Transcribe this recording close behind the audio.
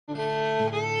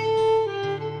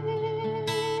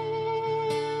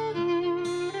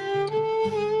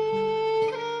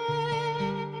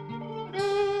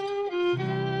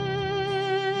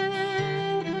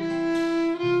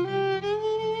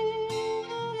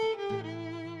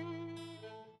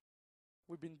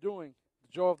We've been doing.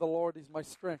 The joy of the Lord is my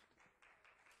strength.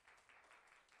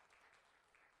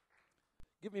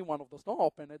 Give me one of those. Don't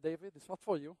open it, David. It's not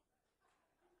for you.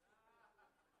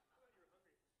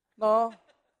 No.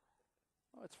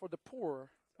 No, it's for the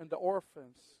poor and the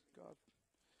orphans. God.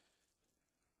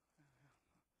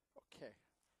 Okay.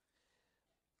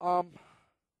 Um,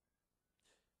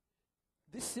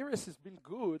 this series has been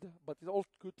good, but all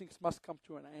good things must come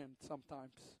to an end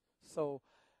sometimes. So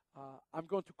I'm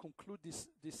going to conclude this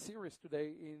series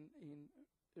today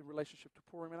in relationship to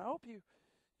Purim, and I hope you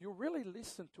really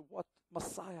listen to what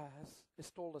Messiah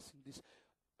has told us in this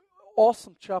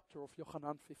awesome chapter of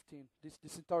Yohanan 15.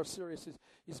 This entire series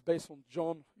is based on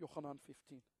John Yohanan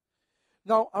 15.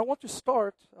 Now, I want to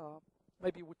start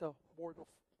maybe with a word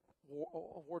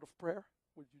of prayer.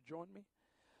 Would you join me?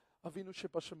 Avinu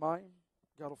Shebashamayim,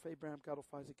 God of Abraham, God of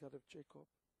Isaac, God of Jacob,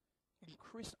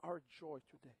 increase our joy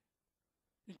today.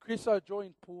 Increase our joy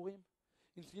in Purim.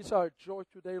 Increase our joy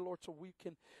today, Lord, so we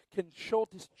can show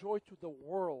this joy to the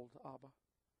world, Abba.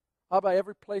 Abba,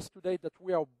 every place today that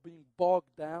we are being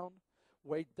bogged down,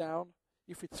 weighed down,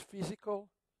 if it's physical,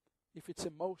 if it's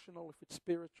emotional, if it's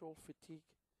spiritual, fatigue,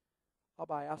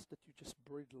 Abba, I ask that you just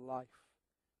breathe life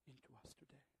into us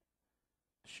today.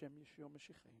 B'Shem Yeshua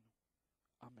Mashiachenu.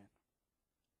 Amen.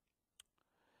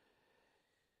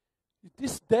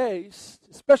 These days,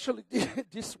 especially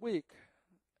this week,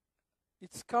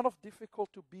 it's kind of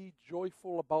difficult to be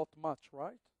joyful about much,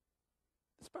 right?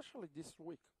 Especially this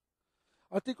week.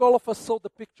 I think all of us saw the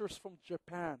pictures from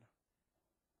Japan.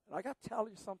 And I got to tell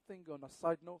you something on a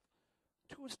side note.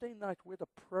 Tuesday night, we had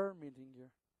a prayer meeting here.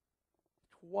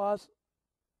 It was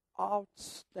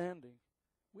outstanding.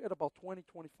 We had about 20,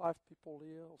 25 people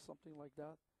here or something like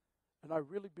that. And I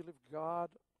really believe God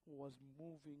was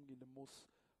moving in the most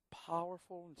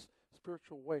powerful and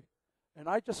spiritual way. And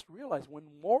I just realized when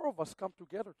more of us come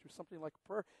together to something like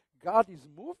prayer, God is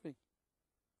moving.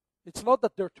 It's not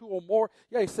that there are two or more.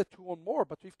 Yeah, he said two or more,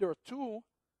 but if there are two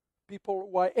people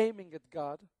who are aiming at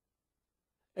God,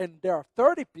 and there are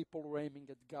 30 people who are aiming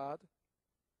at God,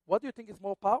 what do you think is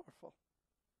more powerful?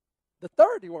 The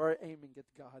 30 who are aiming at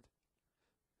God.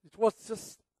 It was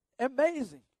just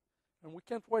amazing. And we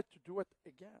can't wait to do it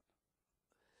again.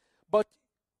 But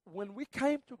when we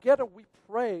came together, we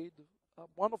prayed.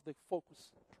 One of the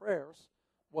focus prayers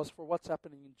was for what's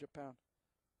happening in Japan.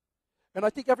 And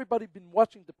I think everybody been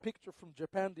watching the picture from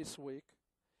Japan this week,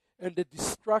 and the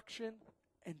destruction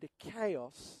and the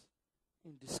chaos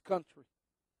in this country.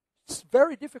 It's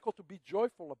very difficult to be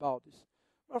joyful about this.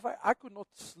 Matter of fact, I could not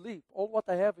sleep. All what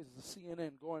I have is the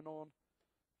CNN going on,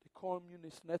 the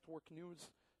Communist Network News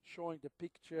showing the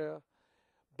picture.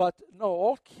 But no,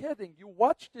 all kidding. You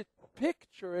watch the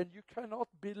picture and you cannot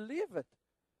believe it.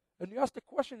 And you ask the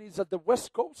question, is that the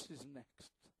West Coast is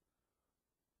next?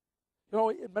 You know,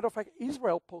 as a matter of fact,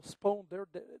 Israel postponed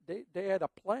they had a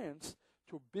plans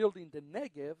to build in the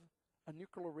Negev a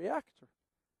nuclear reactor.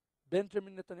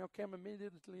 Benjamin Netanyahu came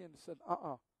immediately and said,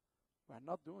 we're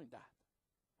not doing that.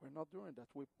 We're not doing that.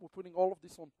 We're putting all of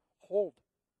this on hold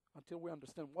until we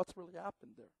understand what's really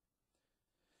happened there.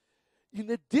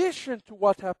 In addition to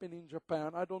what happened in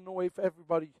Japan, I don't know if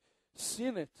everybody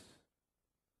seen it,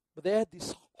 but they had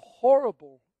this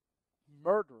horrible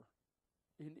murder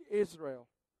in Israel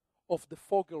of the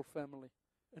Fogel family,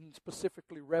 and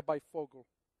specifically Rabbi Fogel,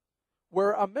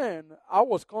 where a man, I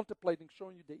was contemplating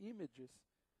showing you the images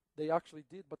they actually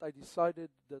did, but I decided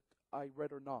that I'd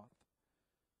rather not.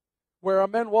 Where a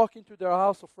man walked into their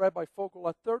house of Rabbi Fogel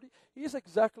at 30, he's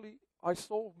exactly, I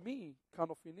saw me kind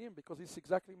of in him because he's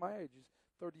exactly my age. He's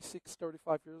 36,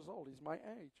 35 years old. He's my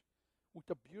age, with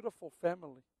a beautiful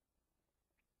family.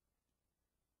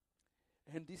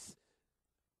 And this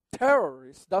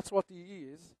terrorist, that's what he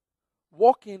is,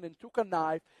 walked in and took a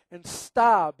knife and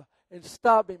stabbed his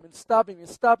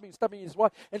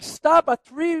wife, and stabbed a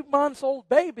 3-month-old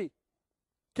baby.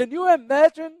 Can you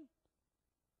imagine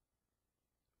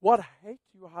what hate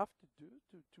you have to do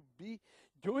to be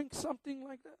doing something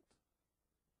like that?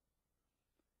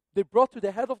 They brought to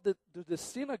the head of the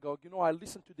synagogue, I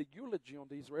listened to the eulogy on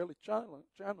the Israeli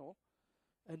channel,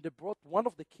 and they brought one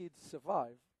of the kids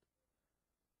survived.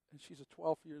 And she's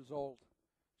 12 years old.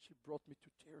 She brought me to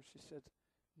tears. She said,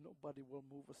 nobody will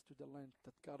move us to the land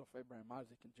that God of Abraham,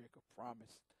 Isaac, and Jacob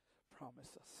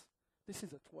promised us. This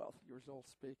is a 12 years old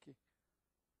speaking.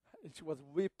 And she was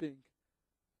weeping.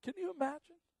 Can you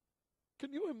imagine?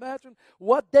 Can you imagine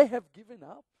what they have given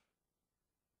up?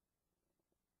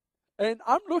 And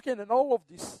I'm looking at all of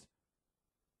this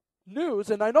news,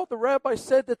 and I know the rabbi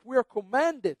said that we are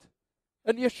commanded,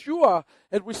 and Yeshua,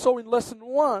 as we saw in lesson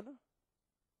 1,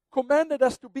 commanded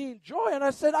us to be in joy. And I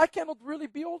said, I cannot really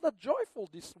be all that joyful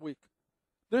this week.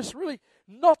 There's really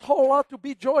not a whole lot to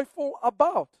be joyful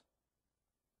about.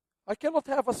 I cannot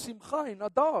have a simcha in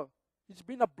Adar. It's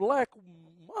been a black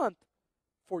month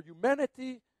for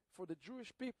humanity, for the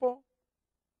Jewish people.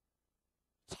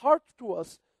 It's hard to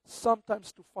us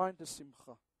sometimes to find the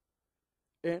simcha.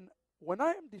 And when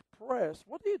I am depressed,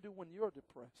 what do you do when you're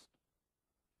depressed?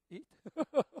 Eat?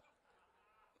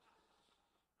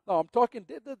 No, I'm talking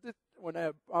when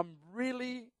I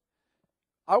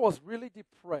was really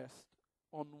depressed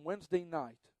on Wednesday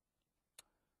night.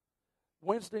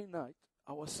 Wednesday night,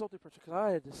 I was so depressed because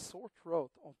I had a sore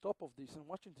throat on top of this and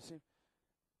watching this. And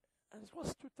it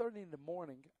was 2:30 in the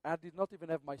morning. I did not even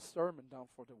have my sermon down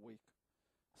for the week.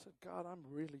 I said, God, I'm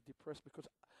really depressed because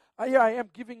I am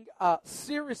giving a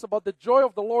series about the joy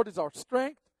of the Lord is our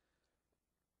strength.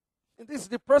 And this is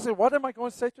depressing. What am I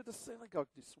going to say to the synagogue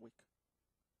this week?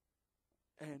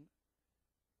 And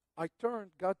I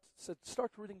turned, God said,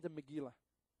 start reading the Megillah,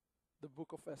 the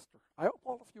book of Esther. I hope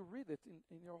all of you read it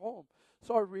in your home.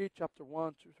 So I read chapter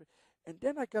 1, 2, 3. And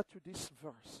then I got to this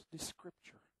verse, this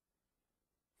scripture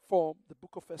from the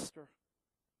book of Esther,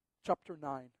 chapter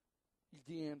 9,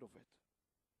 the end of it.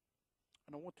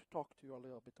 And I want to talk to you a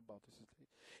little bit about this.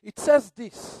 It says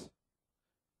this: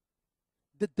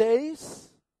 the days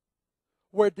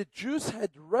where the Jews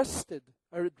had rest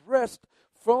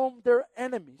from their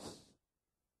enemies,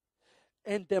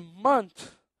 and the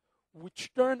month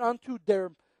which turned unto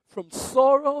them from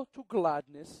sorrow to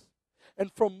gladness,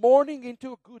 and from mourning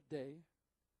into a good day,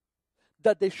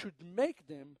 that they should make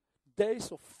them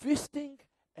days of feasting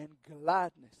and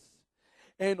gladness,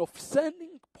 and of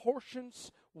sending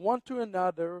portions one to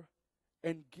another,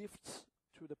 and gifts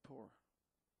to the poor.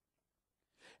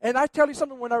 And I tell you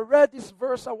something, when I read this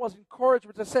verse, I was encouraged,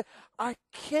 but I said, I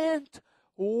can't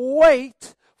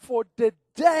wait for the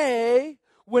day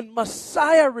when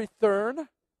Messiah return.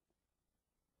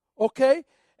 Okay?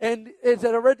 And as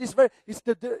I read this verse,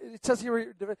 it says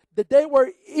here, the day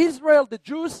where Israel, the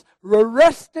Jews, were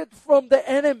rested from the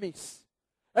enemies.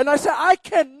 And I said, I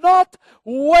cannot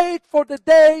wait for the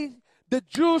day the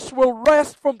Jews will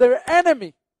rest from their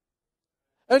enemy.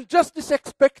 And just this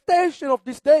expectation of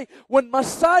this day when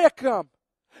Messiah comes,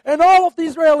 and all of the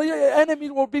Israeli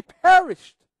enemies will be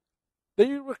perished.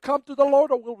 They will come to the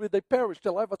Lord, or will they perish?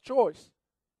 They'll have a choice.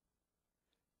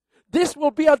 This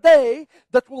will be a day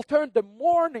that will turn the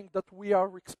mourning that we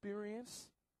are experiencing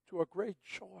to a great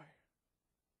joy.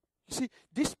 You see,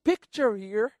 this picture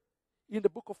here in the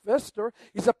book of Esther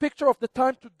is a picture of the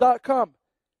time to come.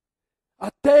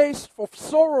 A days of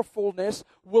sorrowfulness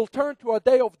will turn to a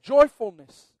day of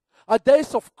joyfulness. A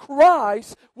days of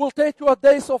cries will turn to a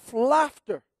days of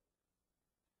laughter.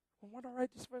 And when I read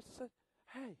this verse, I said,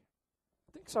 hey,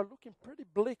 things are looking pretty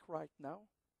bleak right now.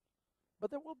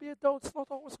 But there will be a day, it's not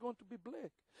always going to be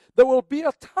bleak. There will be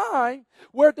a time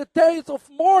where the days of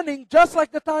mourning, just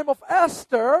like the time of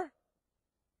Esther,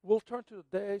 will turn to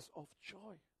the days of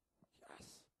joy.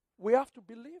 Yes, we have to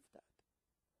believe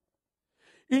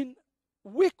that. In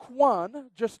week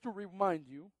 1, just to remind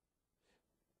you,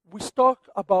 we talked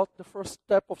about the first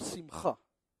step of Simcha.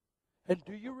 And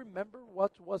do you remember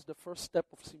what was the first step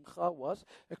of Simcha was,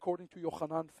 according to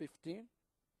Yochanan 15?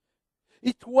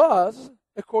 It was,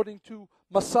 according to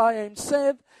Messiah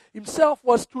himself,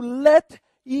 was to let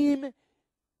him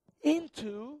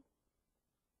into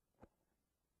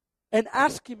and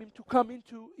ask him to come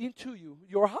into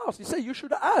your house. He said, you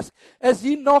should ask as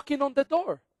he knocking on the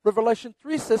door. Revelation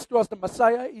 3 says to us, the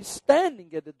Messiah is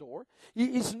standing at the door.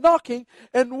 He is knocking,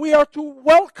 and we are to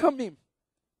welcome him.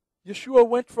 Yeshua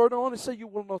went further on and said, you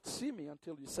will not see me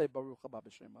until you say, Baruch haba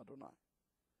b'shem Adonai.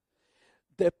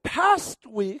 The past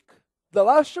week, the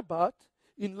last Shabbat,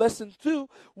 in lesson 2,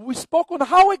 we spoke on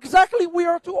how exactly we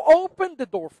are to open the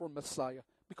door for Messiah.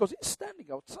 Because he's standing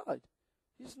outside.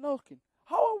 He's knocking.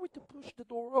 How are we to push the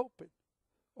door open?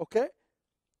 Okay?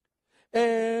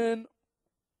 And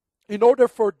in order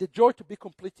for the joy to be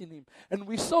complete in him. And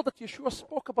we saw that Yeshua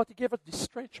spoke about, he gave us this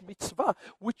strange mitzvah,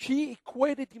 which he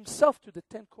equated himself to the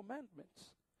 10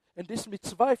 Commandments. And this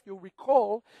mitzvah, if you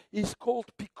recall, is called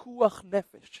Pikuach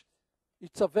Nefesh.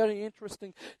 It's a very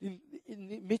interesting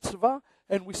in mitzvah,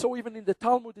 and we saw even in the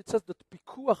Talmud, it says that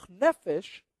Pikuach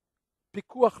Nefesh,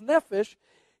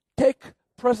 take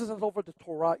precedence over the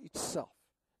Torah itself.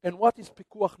 And what is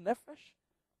Pikuach Nefesh?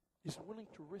 Is willing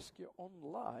to risk your own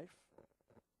life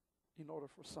in order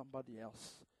for somebody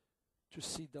else to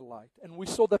see the light. And we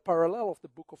saw the parallel of the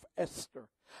book of Esther.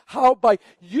 How by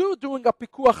you doing a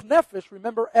pikuach nefesh,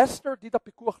 remember Esther did a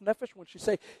pikuach nefesh when she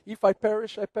said, if I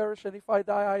perish, I perish, and if I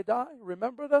die, I die.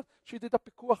 Remember that? She did a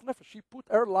pikuach nefesh. She put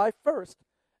her life first.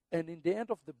 And in the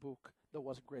end of the book, there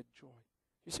was great joy.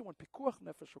 You see, when pikuach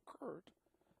nefesh occurred,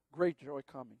 great joy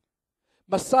coming.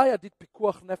 Messiah did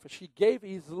pikuach nefesh. He gave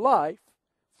his life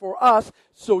for us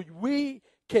so we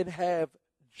can have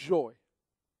joy.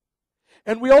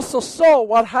 And we also saw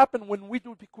what happened when we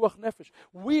do pikuach nefesh.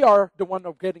 We are the one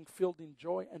of getting filled in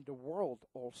joy, and the world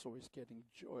also is getting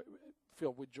joy,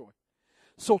 filled with joy.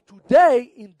 So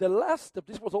today, in the last step,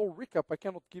 this was all recap. I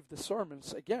cannot give the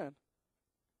sermons again.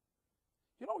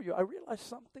 I realized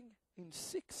something. In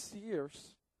 6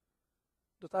 years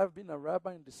that I've been a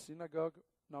rabbi in the synagogue,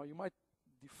 now you might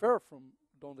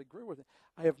don't agree with it.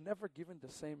 I have never given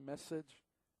the same message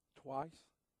twice.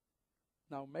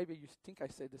 Now, maybe you think I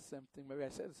say the same thing. Maybe I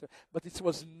said the same, but it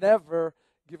was never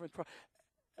given twice.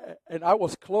 And I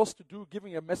was close to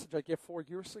giving a message I gave 4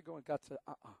 years ago, and God said,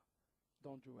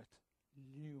 don't do it.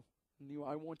 New.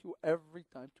 I want you every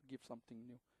time to give something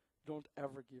new. Don't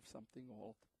ever give something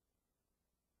old.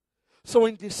 So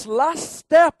in this last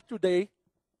step today,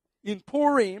 in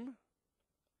Purim,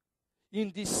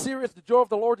 in this series, The Joy of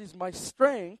the Lord is My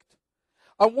Strength,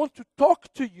 I want to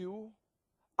talk to you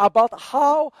about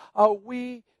how are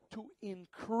we to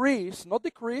increase, not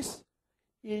decrease,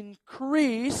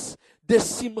 increase the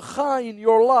simcha in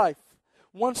your life.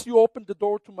 Once you open the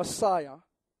door to Messiah,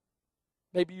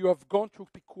 maybe you have gone through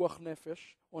pikuach nefesh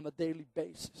on a daily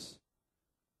basis.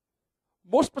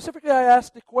 More specifically, I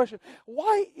ask the question,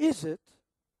 why is it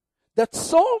that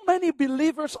so many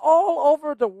believers all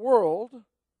over the world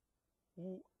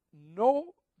who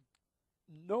no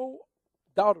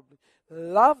doubtably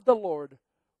love the Lord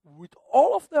with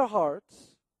all of their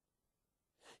hearts,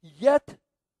 yet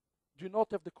do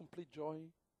not have the complete joy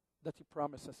that He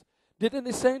promises? Didn't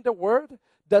He say in the Word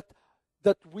that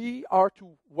we are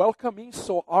to welcome Him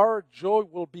so our joy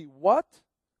will be what?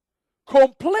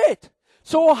 Complete.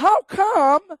 So how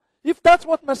come, if that's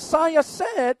what Messiah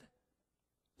said,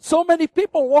 so many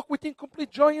people walk with incomplete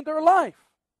joy in their life?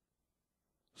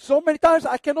 So many times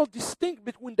I cannot distinguish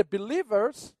between the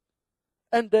believers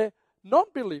and the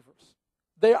non-believers.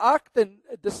 They act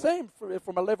the same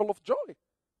from a level of joy.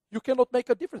 You cannot make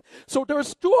a difference. So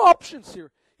there's two options here.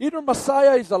 Either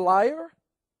Messiah is a liar,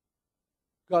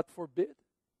 God forbid,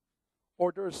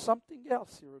 or there is something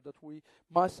else here that we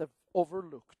must have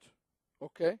overlooked.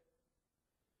 Okay?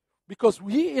 Because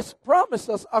He has promised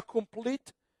us a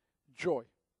complete joy.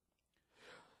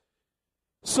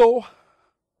 So,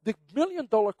 the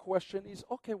million-dollar question is,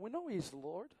 okay, we know He's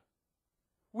Lord.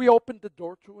 We open the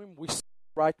door to Him. We say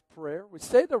the right prayer. We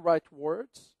say the right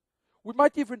words. We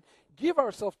might even give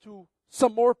ourselves to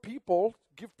some more people,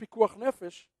 give pikuach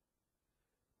nefesh.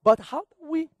 But how do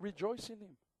we rejoice in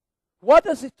Him? What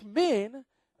does it mean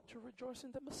to rejoice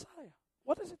in the Messiah?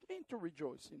 What does it mean to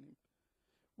rejoice in Him?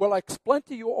 Well, I explained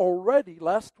to you already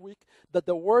last week that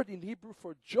the word in Hebrew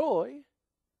for joy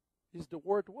is the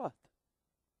word what?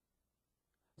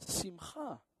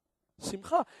 Simcha.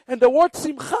 Simcha. And the word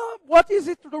simcha, what is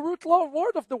it, the root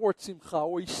word of the word simcha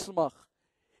or ismach?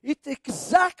 It's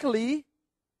exactly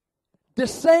the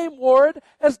same word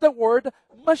as the word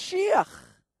Mashiach.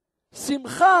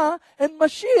 Simcha and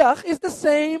Mashiach is the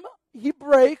same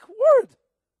Hebraic word.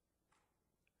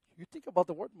 You think about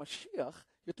the word Mashiach,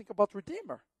 you think about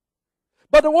Redeemer.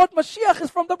 But the word Mashiach is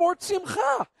from the word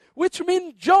Simcha, which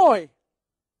means joy.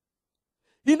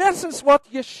 In essence,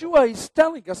 what Yeshua is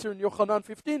telling us here in Yochanan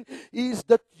 15 is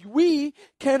that we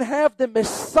can have the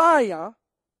Messiah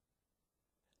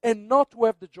and not to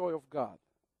have the joy of God.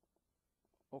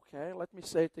 Okay, let me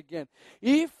say it again.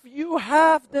 If you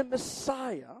have the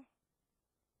Messiah,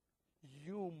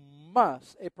 you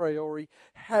must, a priori,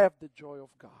 have the joy of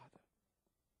God.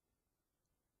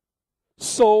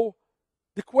 So,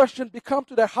 the question becomes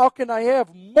today, how can I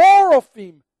have more of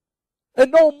Him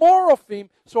and know more of Him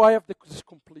so I have this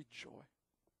complete joy?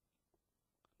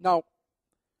 Now,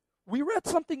 we read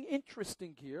something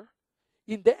interesting here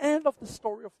in the end of the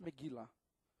story of Megillah.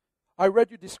 I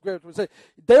read you this great. It said,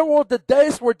 there were the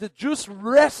days where the Jews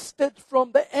rested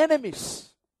from the enemies,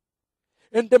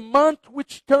 and the month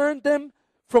which turned them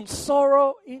from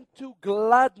sorrow into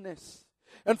gladness,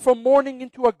 and from mourning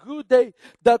into a good day,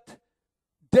 that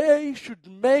they should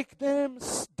make them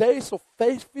days of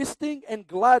feasting and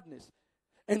gladness,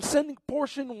 and sending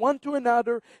portion one to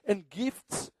another and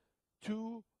gifts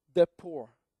to the poor.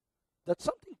 That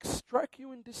something struck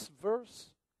you in this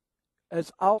verse as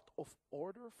out of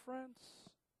order, friends?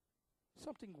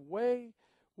 Something way,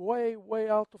 way, way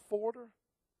out of order?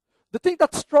 the thing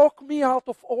that struck me out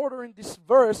of order in this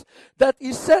verse, that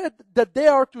he said that they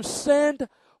are to send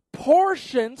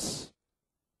portions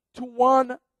to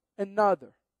one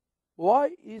another.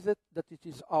 Why is it that it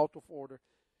is out of order?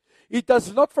 It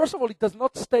does not, first of all, it does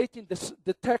not state in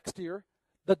the text here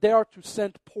that they are to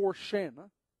send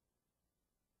portion,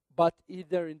 but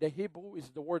either in the Hebrew is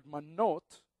the word manot,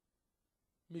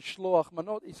 mishloach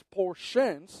manot is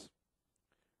portions,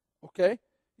 okay?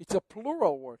 It's a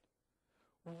plural word.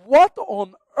 What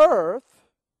on earth,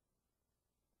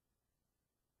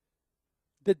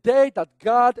 the day that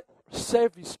God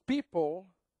saved his people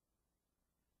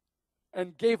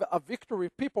and gave a victory,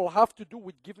 people have to do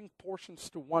with giving portions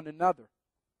to one another?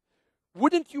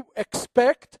 Wouldn't you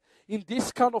expect in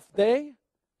this kind of day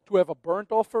to have a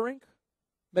burnt offering,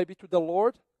 maybe to the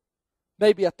Lord?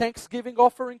 Maybe a thanksgiving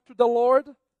offering to the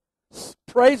Lord?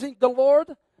 Praising the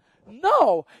Lord?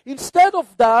 No. Instead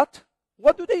of that,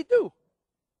 what do?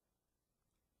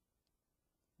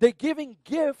 They're giving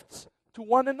gifts to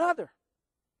one another.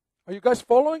 Are you guys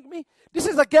following me? This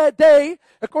is a day,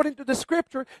 according to the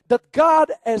scripture, that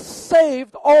God has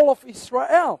saved all of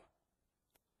Israel.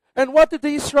 And what did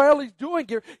the Israelis doing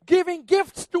here? Giving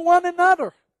gifts to one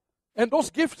another. And those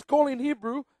gifts called in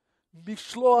Hebrew,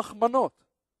 mishloach manot.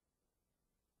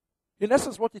 In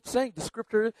essence, what it's saying, the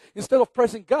scripture, instead of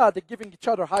praising God, they're giving each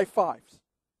other high fives.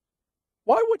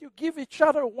 Why would you give each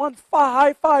other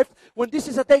high five when this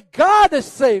is a day God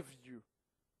has saved you?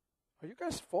 Are you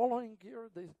guys following here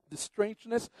the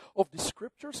strangeness of the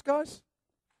scriptures, guys?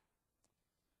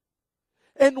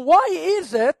 And why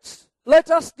is it, let's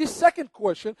ask this second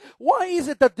question, why is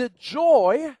it that the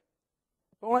joy,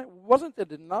 wasn't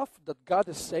it enough that God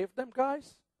has saved them,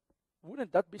 guys?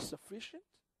 Wouldn't that be sufficient,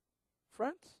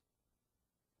 friends?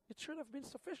 It should have been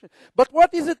sufficient. But why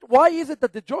is it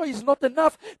that the joy is not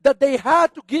enough, that they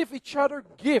had to give each other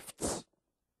gifts?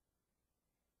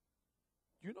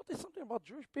 You notice something about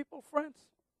Jewish people, friends?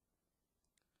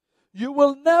 You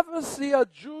will never see a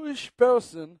Jewish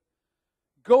person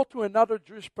go to another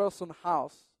Jewish person's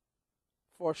house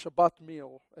for a Shabbat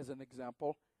meal, as an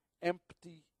example,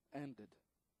 empty-handed.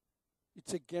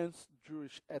 It's against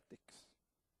Jewish ethics.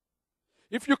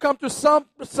 If you come to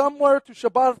somewhere to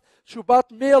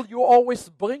Shabbat meal, you always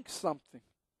bring something.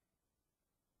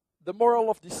 The moral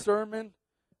of this sermon,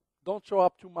 don't show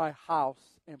up to my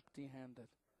house empty-handed.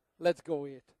 Let's go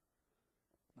eat.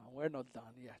 No, we're not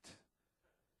done yet.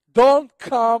 Don't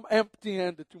come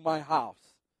empty-handed to my house.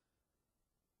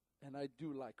 And I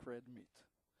do like red meat.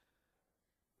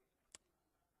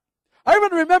 I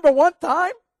even remember one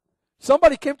time,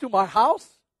 somebody came to my house.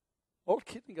 All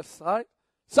kidding aside.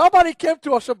 Somebody came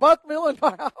to a Shabbat meal in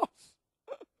my house.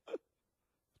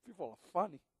 People are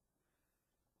funny.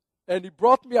 And he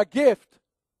brought me a gift.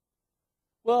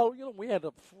 Well, we had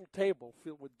a full table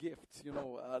filled with gifts,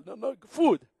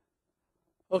 food.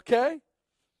 Okay?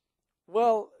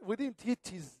 Well, we didn't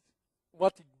eat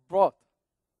what he brought.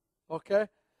 Okay?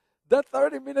 Then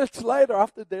 30 minutes later,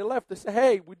 after they left, they said,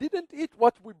 hey, we didn't eat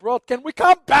what we brought. Can we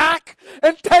come back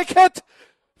and take it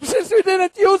since we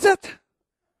didn't use it?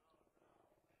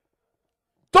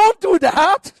 Don't do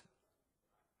that.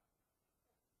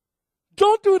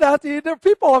 Don't do that either.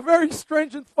 People are very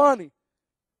strange and funny.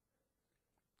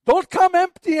 Don't come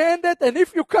empty-handed, and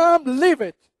if you come, leave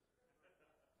it.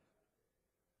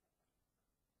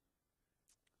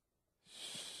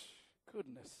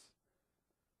 Goodness.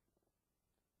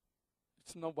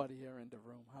 It's nobody here in the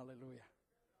room. Hallelujah.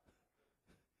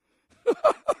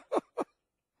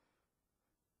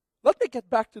 Let me get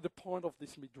back to the point of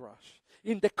this midrash.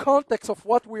 In the context of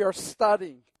what we are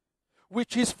studying,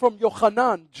 which is from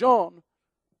Yochanan, John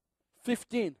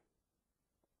 15.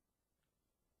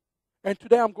 And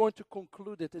today I'm going to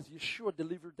conclude it as Yeshua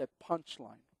delivered that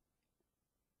punchline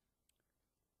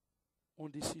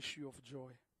on this issue of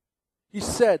joy. He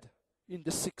said in the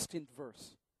 16th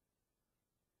verse,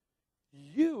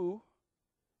 you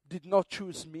did not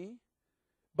choose me,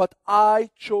 but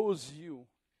I chose you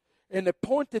and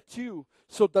appointed you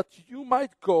so that you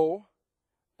might go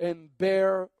and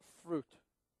bear fruit.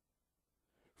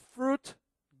 Fruit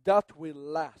that will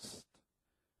last.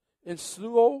 And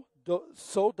so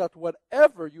that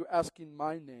whatever you ask in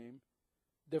my name,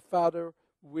 the Father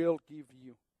will give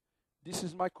you. This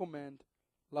is my command.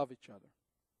 Love each other.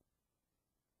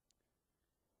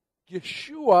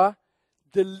 Yeshua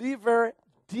delivered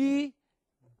the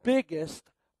biggest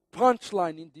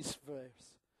punchline in this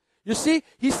verse. You see,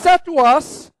 he said to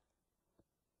us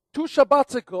 2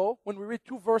 Shabbats ago, when we read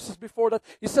 2 verses before that,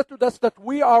 he said to us that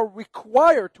we are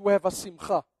required to have a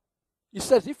simcha. He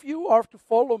says, if you are to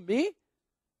follow me,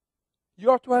 you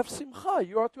are to have simcha,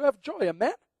 you are to have joy.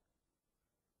 Amen?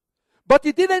 But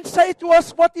he didn't say to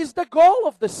us what is the goal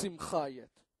of the simcha yet.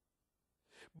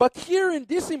 But here in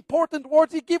these important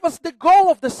words, he gives us the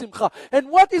goal of the simcha. And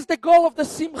what is the goal of the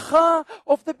simcha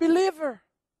of the believer?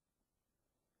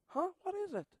 What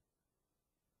is it?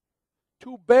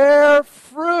 To bear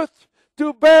fruit.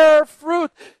 To bear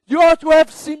fruit. You are to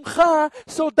have simcha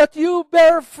so that you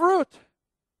bear fruit.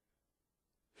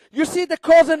 You see the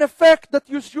cause and effect that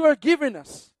you are giving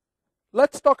us.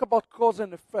 Let's talk about cause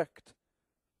and effect.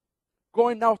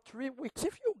 Going now 3 weeks.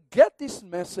 If you get this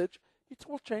message, it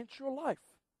will change your life.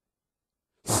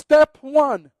 Step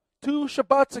 1, 2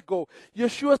 Shabbats ago,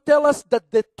 Yeshua tell us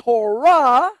that the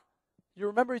Torah, you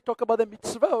remember he talked about the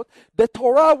mitzvot, the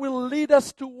Torah will lead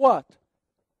us to what?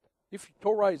 If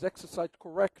Torah is exercised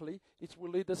correctly, it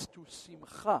will lead us to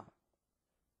simcha.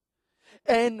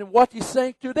 And what he's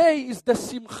saying today is the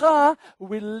simcha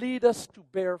will lead us to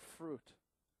bear fruit.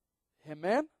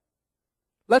 Amen?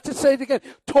 Let's say it again.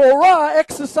 Torah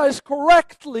exercised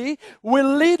correctly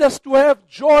will lead us to have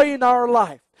joy in our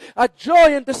life. A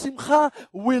joy and the simcha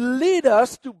will lead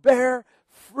us to bear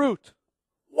fruit.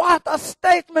 What a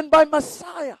statement by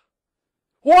Messiah.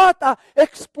 What an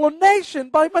explanation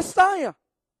by Messiah.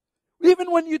 Even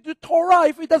when you do Torah,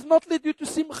 if it does not lead you to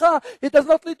simcha, it does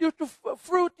not lead you to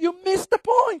fruit, you miss the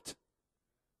point.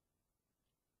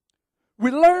 We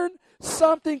learn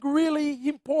something really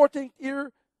important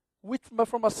here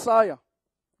from Messiah.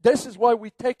 This is why we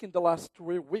take in the last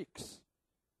 3 weeks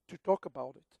to talk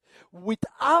about it.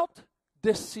 Without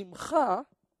the simcha,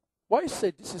 why I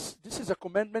say this is a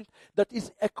commandment that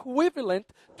is equivalent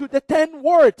to the 10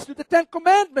 words, to the 10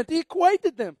 commandments. He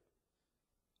equated them.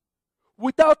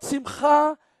 Without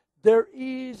simcha, there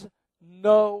is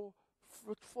no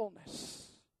fruitfulness.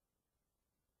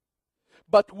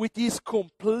 But with his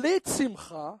complete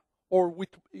simcha, or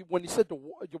when he said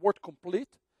the word complete,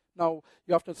 now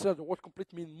you have to understand the word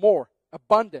complete means more,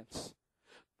 abundance.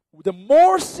 The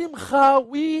more simcha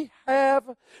we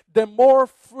have, the more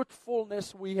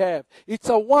fruitfulness we have. It's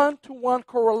a 1-to-1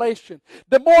 correlation.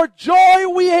 The more joy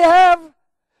we have,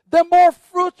 the more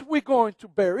fruit we're going to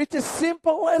bear. It's as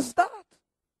simple as that.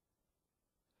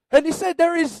 And he said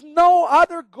there is no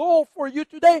other goal for you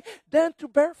today than to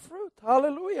bear fruit.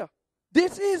 Hallelujah.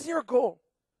 This is your goal,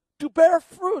 to bear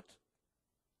fruit.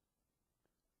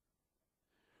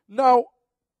 Now,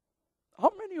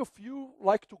 how many of you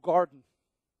like to garden?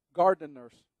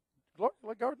 Gardeners.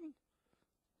 Like garden?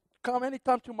 Come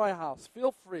anytime to my house.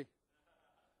 Feel free.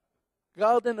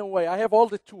 Garden away. I have all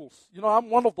the tools. You know, I'm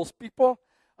one of those people.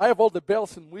 I have all the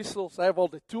bells and whistles. I have all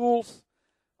the tools.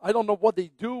 I don't know what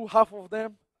they do, half of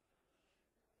them.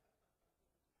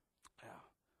 Yeah.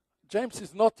 James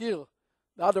is not here.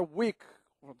 The other week,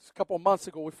 a couple of months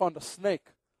ago, we found a snake.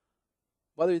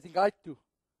 What do you think I do?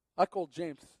 I called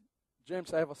James.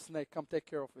 James, I have a snake. Come take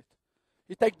care of it.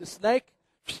 He take the snake.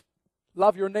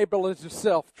 Love your neighbor as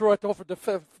yourself. Throw it over the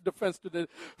fence to the...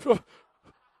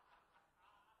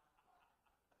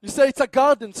 You say it's a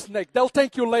garden snake. They'll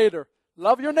thank you later.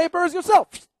 Love your neighbor as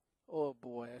yourself. Oh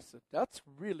boy, I said, that's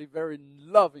really very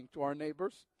loving to our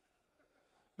neighbors.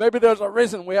 Maybe there's a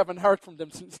reason we haven't heard from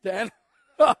them since then.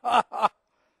 I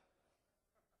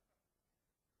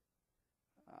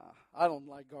don't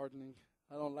like gardening.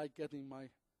 I don't like getting my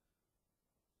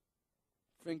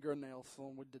fingernails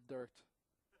on with the dirt.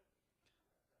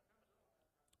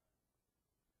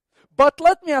 But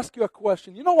let me ask you a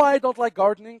question. You know why I don't like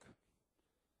gardening?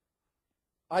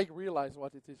 I realize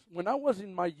what it is. When I was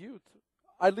in my youth,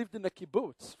 I lived in a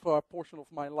kibbutz for a portion of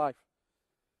my life.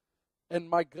 And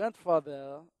my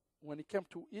grandfather, when he came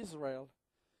to Israel,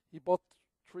 he bought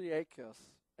 3 acres.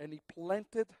 And he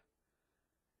planted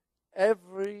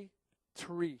every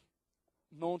tree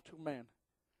known to man.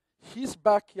 His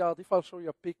backyard, if I'll show you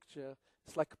a picture,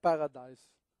 it's like paradise.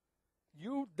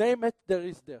 You name it, there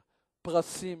is there.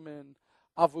 Persimmon,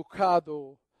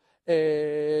 avocado,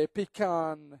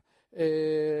 pecan,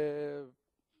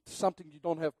 something you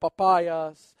don't have,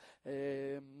 papayas.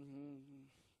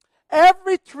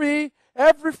 Every tree,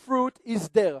 every fruit is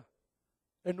there.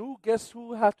 And guess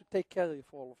who had to take care of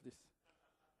all of this?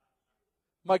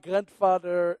 My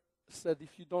grandfather said,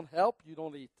 if you don't help, you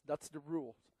don't eat. That's the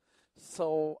rule.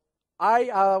 So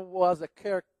I was a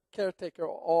caretaker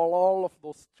of all of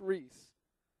those trees.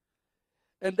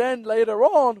 And then later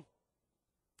on,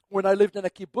 when I lived in a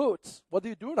kibbutz, what do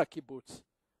you do in a kibbutz?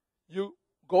 You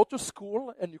go to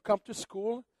school, and you come to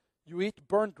school, you eat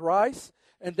burnt rice,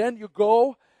 and then you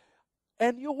go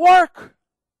and you work.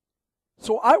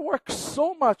 So I work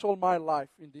so much all my life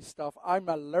in this stuff, I'm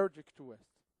allergic to it.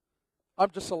 I'm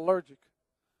just allergic.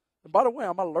 And by the way,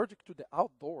 I'm allergic to the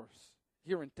outdoors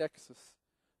here in Texas.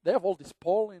 They have all these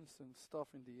pollens and stuff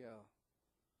in the air.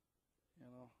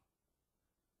 you know.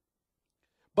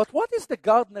 But what is the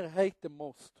gardener hate the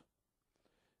most?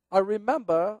 I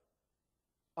remember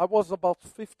I was about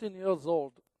 15 years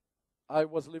old. I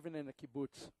was living in a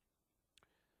kibbutz.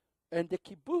 And the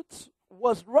kibbutz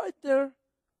was right there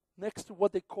next to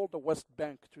what they call the West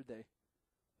Bank today.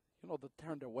 You know, the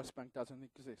term the West Bank doesn't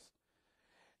exist.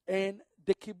 And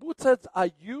the kibbutzes are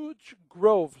huge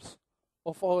groves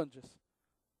of oranges.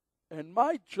 And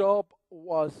my job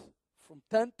was from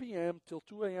 10 p.m. till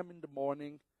 2 a.m. in the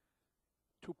morning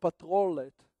to patrol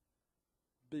it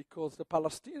because the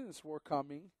Palestinians were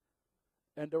coming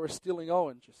and they were stealing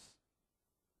oranges.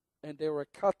 And they were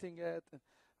cutting it.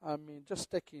 I mean,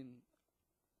 just taking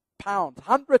pounds,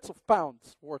 hundreds of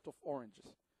pounds worth of oranges.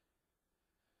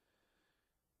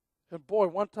 And boy,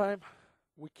 one time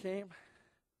we came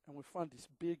and we found this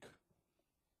big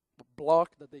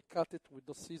block that they cut it with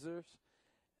the scissors.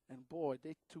 And boy,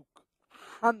 they took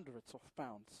hundreds of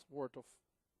pounds worth of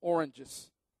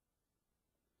oranges.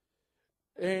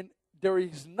 And there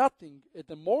is nothing in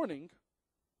the morning.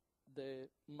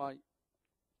 My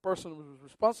person who was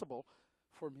responsible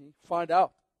for me find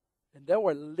out. And they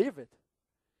were livid.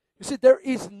 You see, there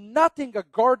is nothing a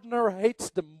gardener hates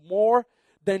them more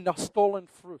than a stolen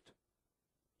fruit.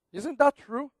 Isn't that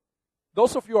true?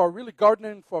 Those of you who are really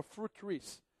gardening for fruit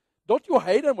trees, don't you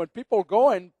hate them when people go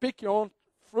and pick your own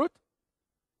fruit?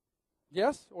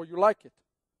 Yes? Or you like it?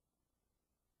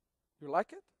 You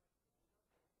like it?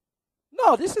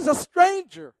 No, this is a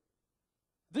stranger.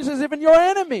 This is even your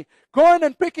enemy. Going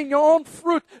and picking your own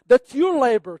fruit that you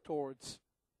labor towards.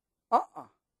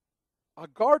 A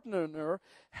gardener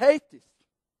hates it.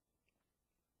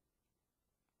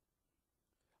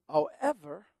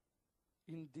 However,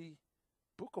 in the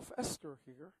book of Esther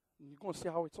here, and you're going to see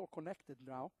how it's all connected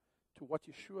now to what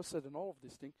Yeshua said and all of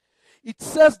these things, it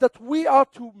says that we are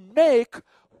to make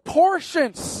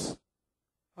portions.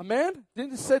 Amen?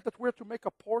 Didn't it say that we're to make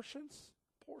a portions?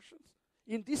 Portions.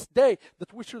 In this day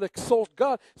that we should exalt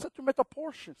God, it said to make a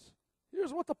portions.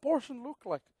 Here's what a portion look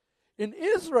like. In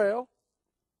Israel,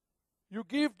 you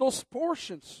give those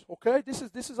portions, okay?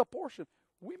 This is a portion.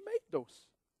 We make those,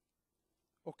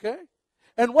 okay?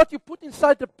 And what you put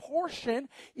inside the portion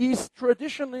is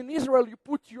traditionally in Israel, you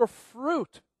put your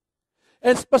fruit.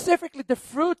 And specifically the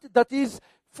fruit that is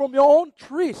from your own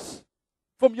trees,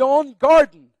 from your own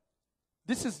garden.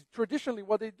 This is traditionally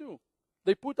what they do.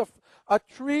 They put a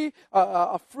tree,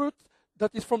 a fruit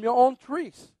that is from your own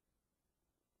trees.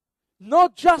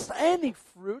 Not just any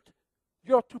fruit.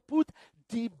 You are to put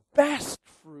the best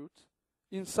fruit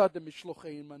inside the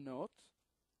Mishlochei Manot.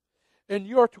 And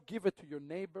you are to give it to your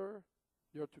neighbor.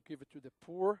 You are to give it to the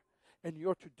poor. And you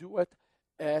are to do it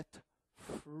at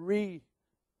free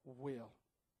will.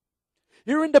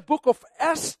 Here in the book of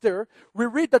Esther, we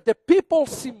read that the people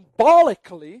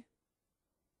symbolically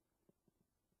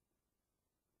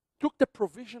took the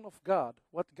provision of God,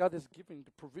 what God is giving,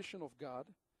 the provision of God,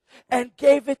 and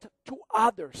gave it to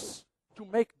others to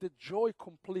make the joy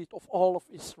complete of all of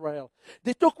Israel.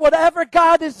 They took whatever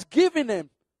God is giving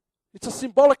them. It's a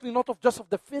symbolically not of just of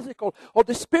the physical or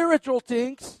the spiritual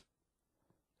things,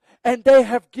 and they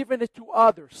have given it to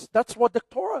others. That's what the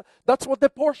Torah, that's what the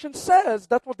portion says.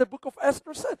 That's what the book of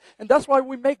Esther said. And that's why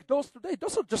we make those today.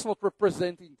 Those are just not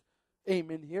representing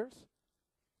amen here.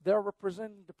 They are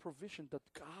representing the provision that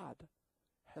God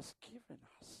has given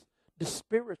us. The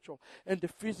spiritual and the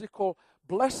physical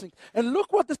blessing. And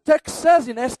look what the text says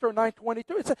in Esther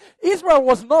 9:22. It says, Israel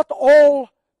was not all,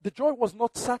 the joy was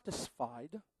not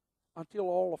satisfied until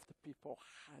all of the people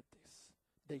had this.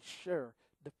 They share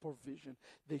the provision.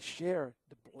 They share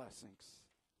the blessings.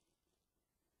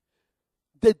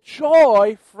 The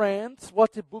joy, friends,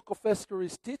 what the book of Esther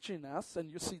is teaching us,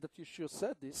 and you see that Yeshua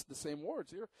said this, the same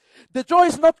words here. The joy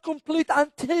is not complete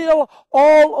until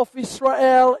all of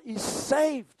Israel is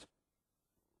saved.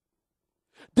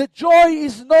 The joy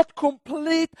is not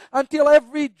complete until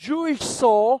every Jewish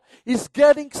soul is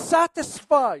getting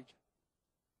satisfied.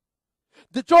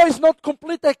 The joy is not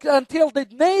complete until the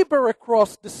neighbor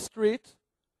across the street,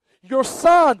 your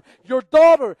son, your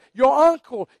daughter, your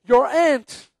uncle, your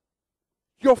aunt,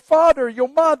 your father, your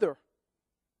mother,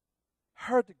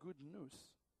 heard the good news.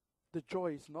 The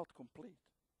joy is not complete.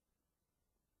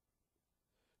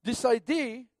 This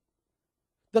idea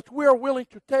that we are willing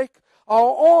to take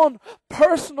our own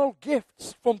personal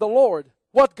gifts from the Lord,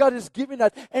 what God is giving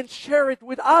us, and share it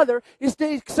with others, is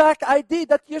the exact idea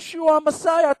that Yeshua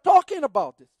Messiah are talking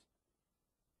about it.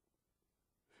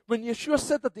 When Yeshua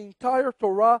said that the entire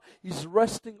Torah is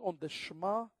resting on the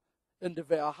Shema and the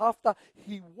Ve'ahavta,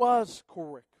 he was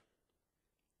correct.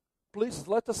 Please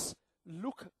let us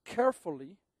look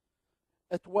carefully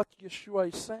at what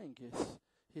Yeshua is saying is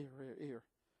here.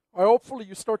 Hopefully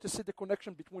you start to see the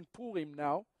connection between Purim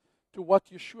now to what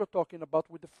Yeshua talking about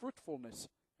with the fruitfulness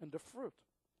and the fruit.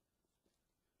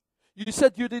 You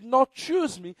said you did not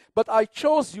choose me, but I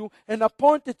chose you and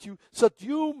appointed you so that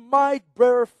you might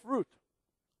bear fruit.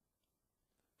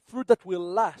 Fruit that will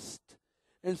last.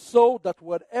 And so that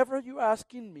whatever you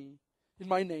ask in me, in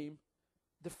my name,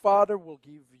 the Father will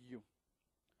give you.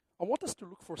 I want us to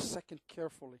look for a second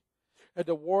carefully at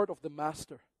the word of the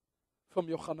Master from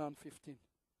Yochanan 15.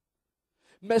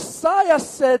 Messiah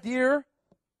said here,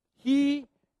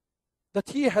 that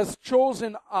he has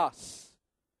chosen us.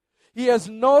 He has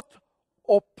not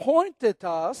appointed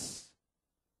us.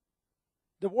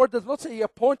 The word does not say he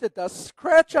appointed us.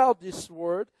 Scratch out this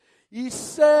word. He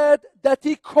said that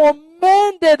he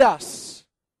commanded us.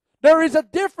 There is a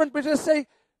difference between saying,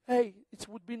 hey, it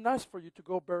would be nice for you to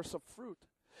go bear some fruit.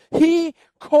 He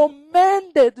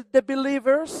commanded the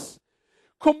believers,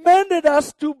 commanded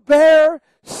us to bear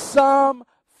some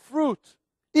fruit.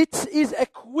 It is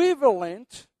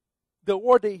equivalent, the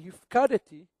word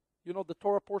hifkadeti, the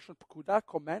Torah portion, pekudah,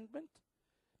 commandment.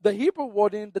 The Hebrew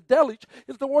word in the Delich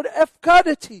is the word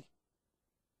efkadeti.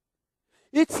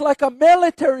 It's like a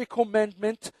military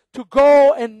commandment to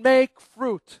go and make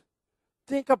fruit.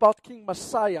 Think about King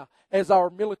Messiah as our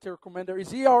military commander.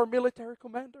 Is he our military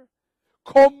commander?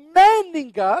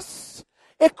 Commanding us,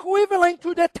 equivalent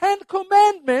to the 10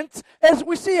 Commandments, as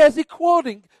we see as he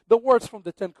quoting the words from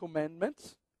the 10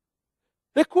 Commandments.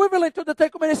 Equivalent to the 10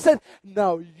 Commandments, said,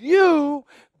 now you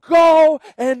go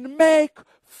and make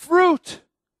fruit.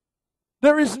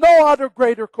 There is no other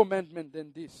greater commandment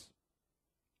than this.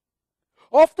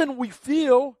 Often we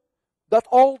feel that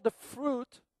all the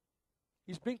fruit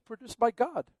is being produced by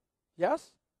God.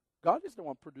 Yes, God is the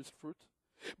one who produced fruit.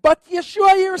 But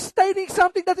Yeshua here is stating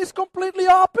something that is completely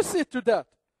opposite to that.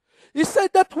 He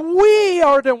said that we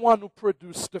are the one who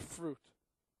produced the fruit.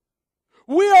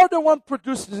 We are the one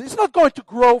producing it. It's not going to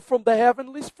grow from the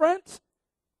heavenlies, friends.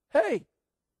 Hey,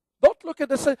 don't look at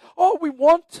it and say, oh, we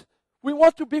want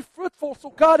to be fruitful, so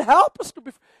God help us to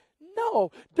be fruitful.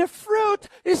 No, the fruit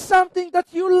is something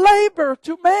that you labor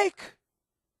to make.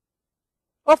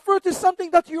 A fruit is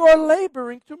something that you are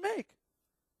laboring to make.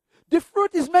 The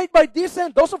fruit is made by this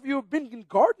end. Those of you who have been in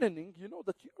gardening, you know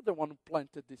that you're the one who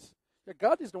planted this. Yeah,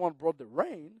 God is the one who brought the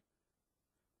rain.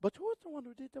 But who is the one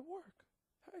who did the work?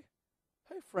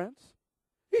 Hey friends.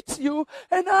 It's you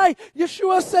and I.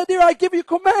 Yeshua said here, I give you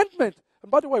commandment. And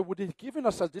by the way, would he have given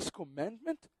us this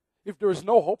commandment if there is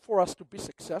no hope for us to be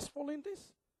successful in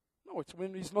this? No, it's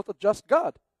when he's not a just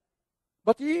God.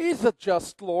 But he is a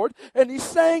just Lord. And he's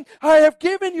saying, I have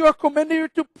given you a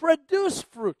commandment to produce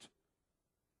fruit.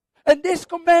 And this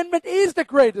commandment is the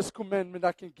greatest commandment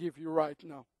I can give you right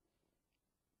now.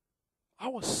 I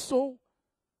was so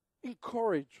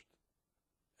encouraged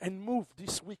and moved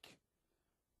this week.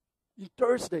 In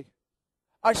Thursday,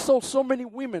 I saw so many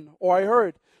women, or I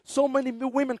heard so many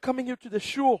women coming here to the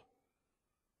shul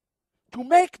to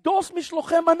make those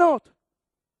mishlochei manot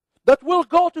that will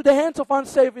go to the hands of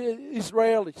unsaved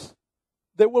Israelis.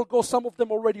 They will go, some of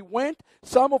them already went,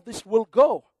 some of this will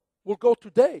go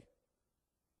today.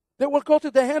 They will go to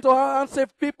the hands of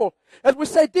unsaved people. And we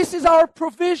say, this is our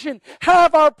provision.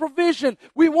 Have our provision.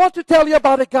 We want to tell you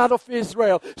about the God of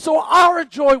Israel. So our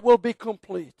joy will be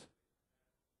complete.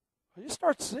 You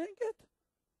start seeing it,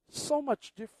 so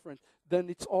much different than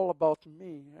it's all about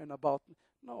me and about...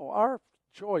 No, our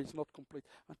joy is not complete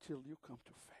until you come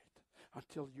to faith.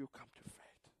 Until you come to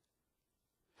faith.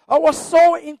 I was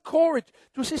so encouraged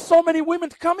to see so many women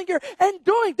coming here and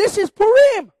doing. This is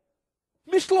Purim.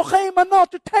 Mishlochei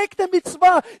manot, to take the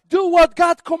mitzvah, do what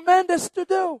God commanded us to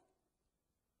do.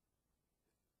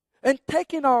 And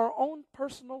taking our own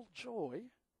personal joy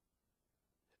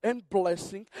and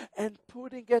blessing and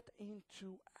putting it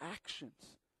into actions.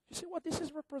 You see what this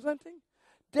is representing?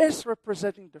 This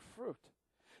representing the fruit.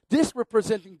 This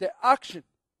representing the action.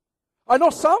 I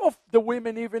know some of the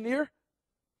women even here,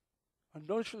 I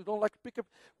know she don't like to pick up.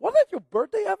 Was it your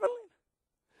birthday, Evelyn?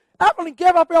 Evelyn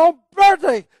gave up her own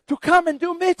birthday to come and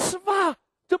do mitzvah,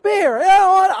 to be here. You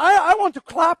know what? I want to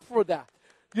clap for that.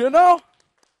 You know?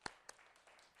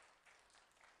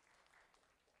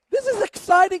 This is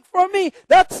exciting for me.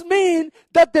 That means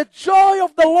that the joy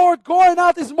of the Lord going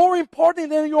out is more important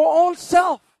than your own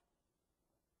self.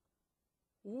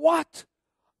 What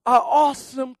are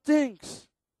awesome things.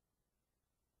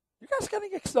 You guys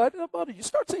getting excited about it? You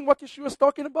start seeing what Yeshua is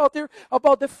talking about here,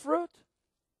 about the fruit.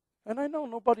 And I know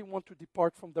nobody wants to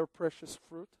depart from their precious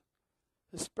fruit,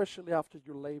 especially after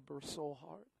you labor so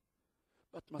hard.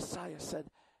 But Messiah said,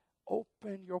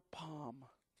 open your palm.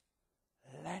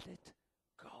 Let it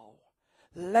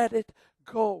let it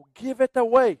go. Give it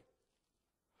away.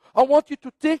 I want you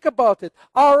to think about it.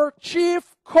 Our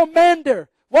chief commander.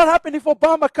 What happened if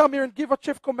Obama come here and give a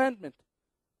chief commandment?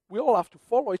 We all have to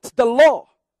follow. It's the law.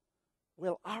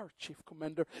 Well, our chief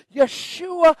commander,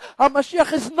 Yeshua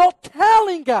HaMashiach, is not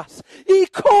telling us. He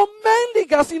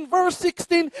commanding us in verse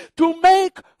 16 to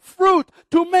make fruit.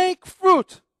 To make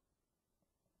fruit.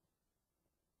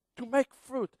 To make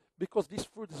fruit. Because this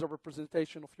fruit is a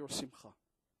representation of your simcha.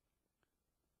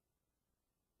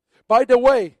 By the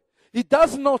way, he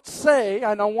does not say,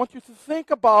 and I want you to think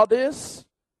about this,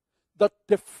 that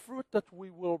the fruit that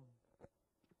we will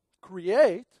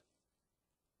create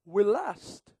will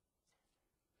last.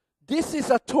 This is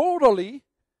a totally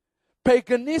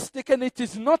paganistic, and it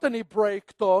is not an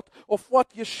Hebraic thought of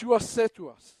what Yeshua said to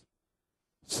us.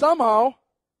 Somehow,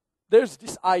 there's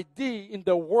this idea in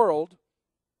the world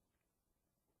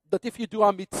that if you do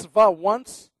a mitzvah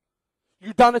once,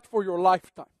 you've done it for your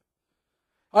lifetime.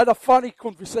 I had a funny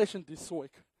conversation this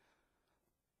week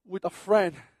with a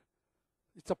friend.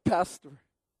 It's a pastor.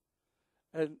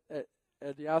 And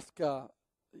he asked,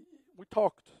 we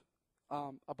talked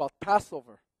about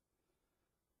Passover.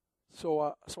 So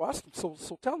I asked him,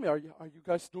 so tell me, are you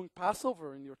guys doing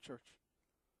Passover in your church?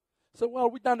 So, well,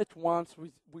 we've done it once.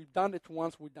 We've done it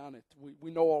once. We've done it. We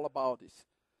know all about this.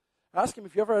 I asked him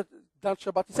if you ever done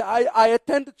Shabbat. He said, I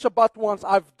attended Shabbat once.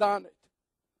 I've done it.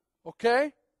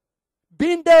 Okay?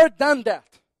 Been there, done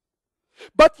that.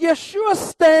 But Yeshua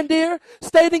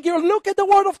stating here, look at the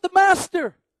word of the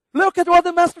Master. Look at what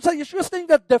the Master said. Yeshua is saying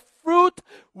that the fruit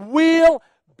will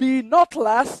be not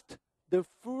last. The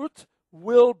fruit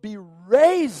will be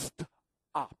raised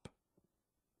up.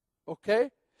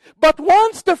 Okay? But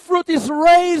once the fruit is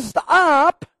raised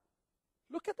up,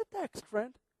 look at the text,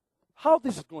 friend. How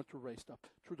this is going to raise up?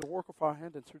 Through the work of our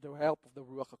hand and through the help of the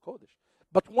Ruach HaKodesh.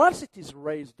 But once it is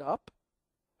raised up,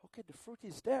 okay, the fruit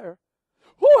is there.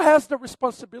 Who has the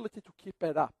responsibility to keep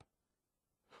it up?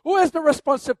 Who has the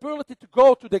responsibility to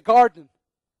go to the garden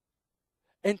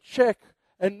and check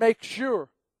and make sure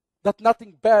that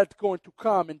nothing bad is going to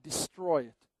come and destroy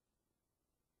it?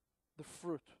 The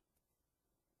fruit.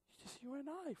 It is you and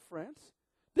I, friends.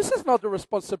 This is not the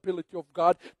responsibility of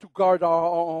God to guard our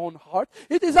own heart.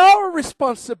 It is our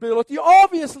responsibility.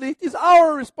 Obviously, it is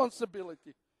our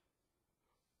responsibility.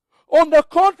 On the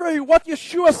contrary, what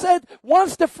Yeshua said,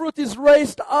 once the fruit is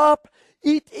raised up,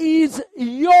 it is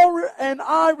your and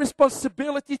our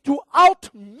responsibility to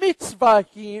out-mitzvah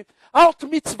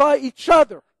each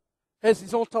other, as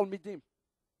his own Talmidim.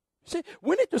 See,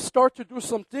 we need to start to do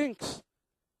some things.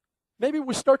 Maybe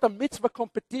we start a mitzvah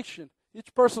competition.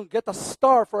 Each person get a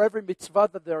star for every mitzvah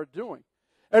that they are doing.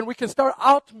 And we can start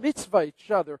out-mitzvah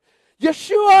each other.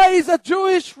 Yeshua is a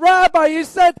Jewish rabbi. He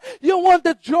said, you want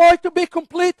the joy to be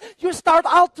complete? You start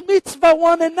out-mitzvah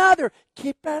one another.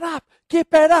 Keep it up,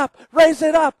 raise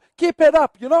it up, keep it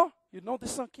up. You know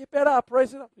this song, keep it up,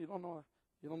 raise it up. You don't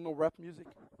know rap music?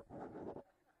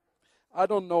 I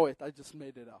don't know it. I just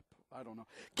made it up. I don't know.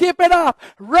 Keep it up.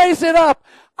 Raise it up.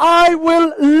 I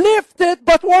will lift it,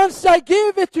 but once I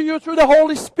give it to you through the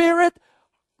Holy Spirit,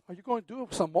 are you going to do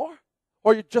some more?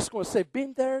 Or are you just going to say,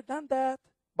 been there, done that,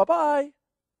 bye-bye?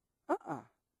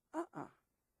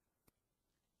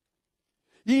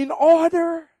 In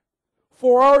order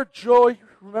for our joy,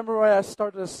 remember when I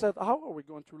started, I said, how are we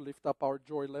going to lift up our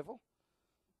joy level?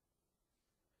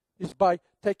 It's by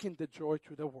taking the joy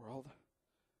to the world.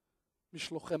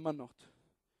 Mishlochei manot.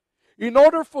 In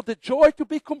order for the joy to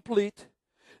be complete,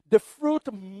 the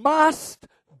fruit must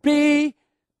be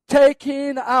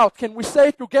taken out. Can we say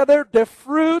it together? The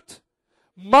fruit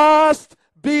must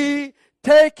be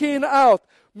taken out.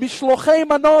 Mishlochei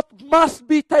manot must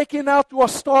be taken out to a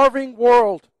starving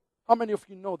world. How many of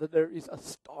you know that there is a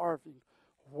starving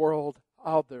world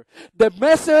out there? The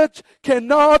message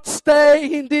cannot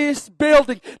stay in this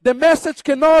building. The message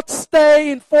cannot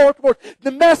stay in Fort Worth.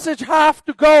 The message has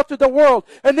to go to the world.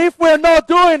 And if we're not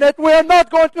doing it, we're not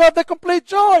going to have the complete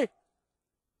joy.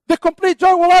 The complete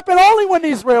joy will happen only when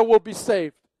Israel will be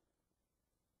saved.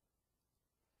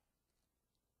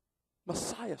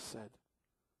 Messiah said,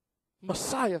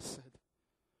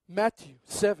 Matthew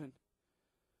 7,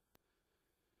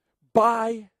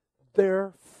 by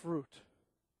their fruit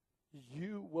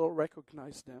you will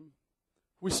recognize them.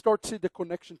 We start to see the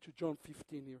connection to John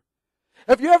 15 here.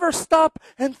 Have you ever stopped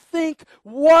and think,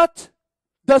 what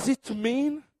does it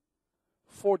mean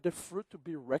for the fruit to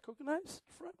be recognized,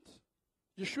 friends?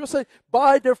 Yeshua said,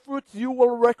 by their fruit you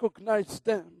will recognize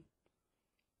them.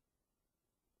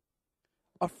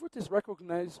 A fruit is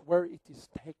recognized where it is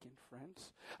taken,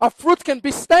 friends. A fruit can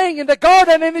be staying in the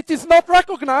garden and it is not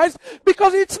recognized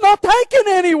because it's not taken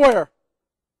anywhere.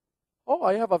 Oh,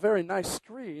 I have a very nice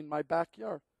tree in my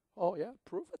backyard. Oh, yeah,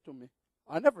 prove it to me.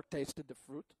 I never tasted the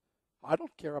fruit. I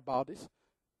don't care about this.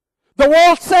 The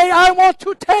world say, I want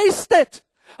to taste it.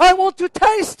 I want to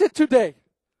taste it today.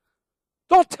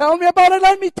 Don't tell me about it,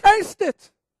 let me taste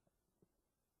it.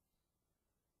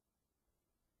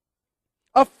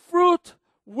 A fruit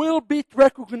will be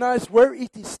recognized where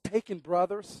it is taken,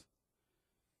 brothers.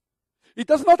 It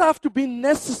does not have to be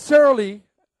necessarily,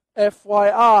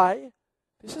 FYI,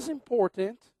 this is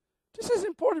important. This is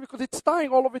important because it's tying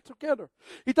all of it together.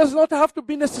 It does not have to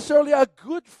be necessarily a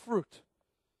good fruit.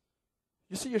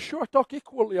 You see, Yeshua talk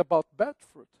equally about bad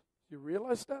fruit. You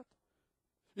realize that?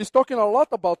 He's talking a lot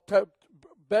about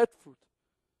bad fruit.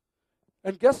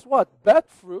 And guess what? Bad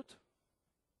fruit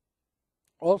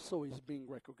also is being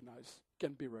recognized,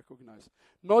 can be recognized.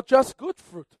 Not just good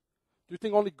fruit. Do you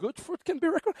think only good fruit can be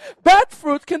recognized? Bad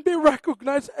fruit can be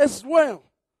recognized as well.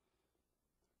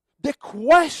 The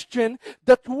question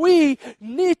that we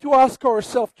need to ask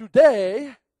ourselves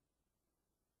today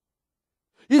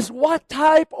is what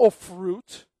type of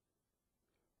fruit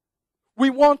we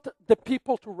want the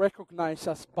people to recognize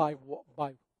us by.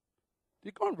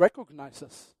 They're going to recognize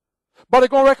us. But they're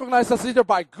going to recognize us either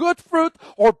by good fruit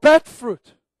or bad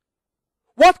fruit.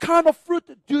 What kind of fruit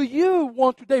do you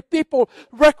want today people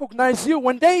recognize you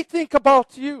when they think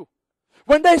about you?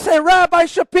 When they say, Rabbi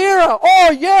Shapira,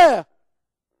 oh yeah.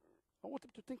 I want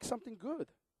them to think something good.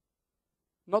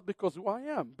 Not because who I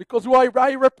am, because who I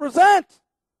represent.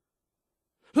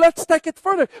 Let's take it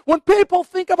further. When people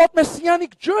think about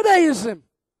Messianic Judaism,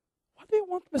 what do you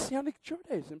want Messianic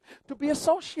Judaism to be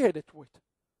associated with?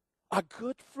 A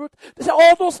good fruit? They say,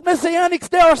 all those Messianics,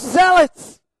 they are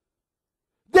zealots.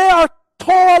 They are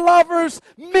Torah lovers,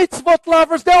 mitzvot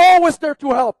lovers. They're always there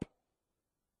to help.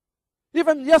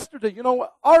 Even yesterday,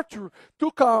 Arthur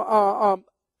took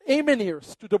Amen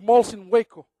ears to the malls in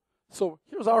Waco. So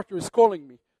here's Arthur is calling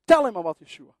me. Tell him about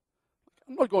Yeshua.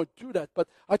 I'm not going to do that, but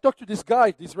I talked to this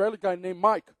guy, the Israeli guy named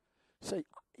Mike. He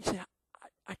said,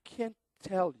 I can't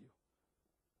tell you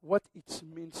what it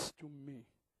means to me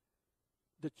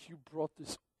that you brought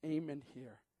this Amen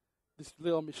here, this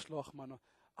little Mishloach Mana.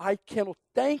 I cannot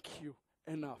thank you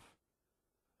enough.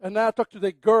 And then I talked to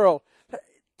the girl.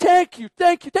 Thank you.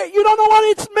 You don't know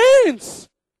what it means.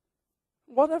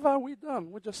 What have we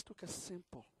done? We just took a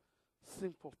simple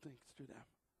things to them.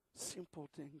 Simple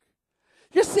thing.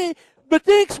 You see, the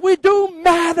things we do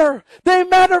matter. They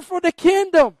matter for the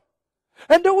kingdom.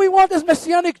 And do we want as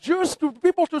Messianic Jews to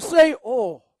people to say,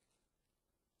 oh,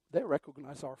 they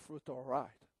recognize our fruit all right.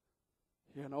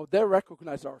 They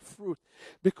recognize our fruit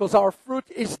because our fruit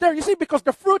is there. You see, because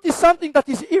the fruit is something that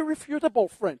is irrefutable,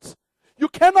 friends. You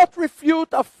cannot refute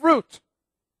a fruit.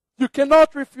 You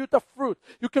cannot refute a fruit.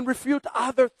 You can refute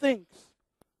other things.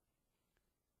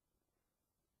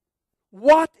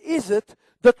 What is it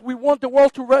that we want the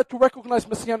world to recognize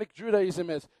Messianic Judaism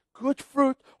as? Good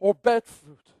fruit or bad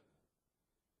fruit?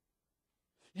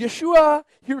 Yeshua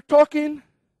here talking,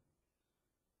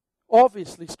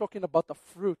 obviously he's talking about the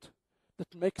fruit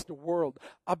that makes the world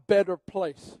a better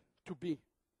place to be.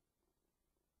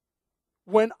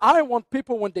 When I want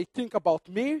people, when they think about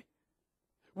me,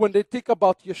 when they think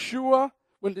about Yeshua,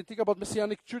 when they think about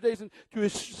Messianic Judaism, to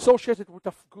associate it with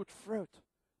a good fruit.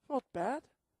 Not bad.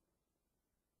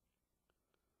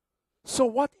 So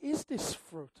what is this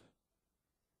fruit?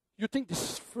 You think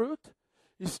this fruit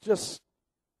is just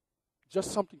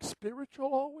something spiritual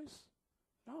always?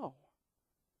 No.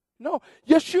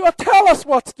 Yeshua, tell us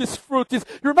what this fruit is.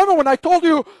 You remember when I told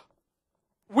you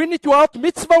we need to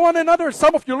out-mitzvah one another?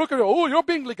 Some of you look at it, oh, you're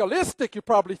being legalistic, you're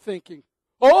probably thinking.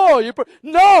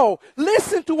 No,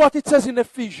 listen to what it says in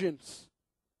Ephesians.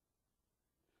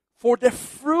 For the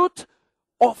fruit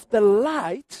of the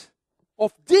light,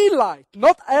 of delight,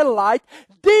 not a light,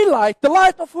 delight. The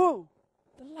light of who?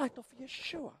 The light of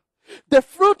Yeshua. The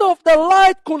fruit of the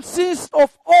light consists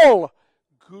of all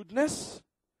goodness,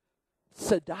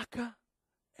 tzedakah,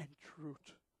 and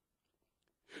truth.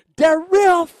 The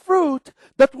real fruit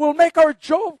that will make our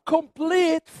joy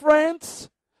complete, friends,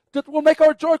 that will make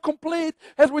our joy complete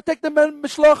as we take the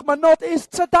Mishloach Manot is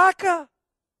tzedakah.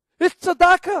 It's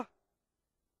tzedakah.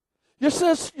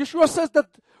 Yeshua says that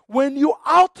when you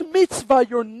out-mitzvah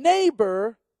your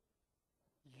neighbor,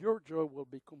 your joy will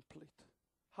be complete.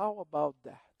 How about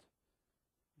that?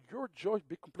 Your joy will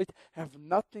be complete. Have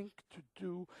nothing to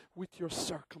do with your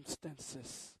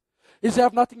circumstances. It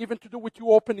have nothing even to do with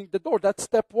you opening the door. That's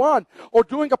step one. Or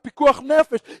doing a pikuach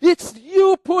nefesh. It's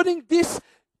you putting these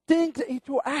things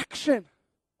into action.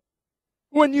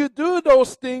 When you do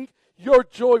those things, your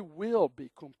joy will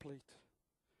be complete.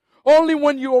 Only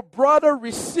when your brother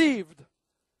received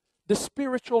the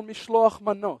spiritual mishloach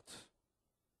manot,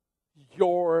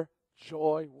 your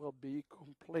joy will be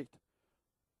complete.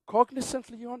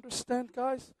 Cognizantly, you understand,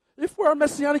 guys? If we're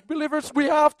Messianic believers, we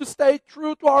have to stay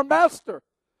true to our Master.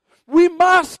 We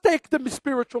must take the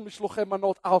spiritual mishloach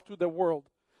manot out to the world,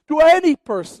 to any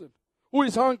person who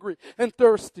is hungry and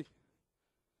thirsty.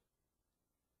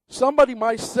 Somebody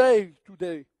might say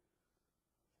today,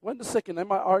 wait a second,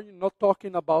 are you not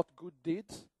talking about good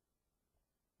deeds?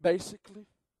 Basically.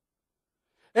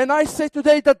 And I say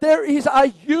today that there is a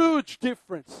huge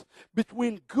difference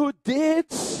between good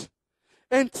deeds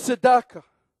and tzedakah.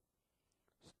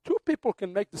 Two people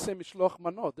can make the same mishloach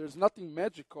manot. There's nothing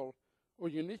magical or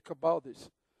unique about this.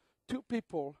 Two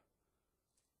people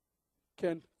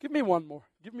can, give me one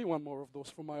more of those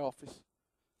from my office.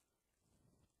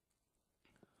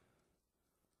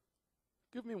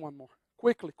 Give me one more.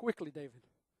 Quickly, David.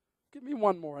 Give me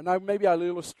one more, and maybe I'll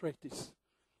illustrate this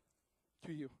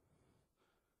to you.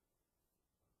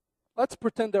 Let's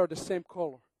pretend they're the same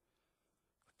color.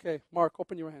 Okay, Mark,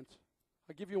 open your hands.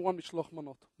 I give you one mishloach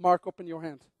manot. Mark, open your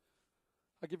hands.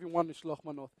 I give you one mishloach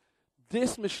manot.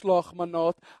 This mishloach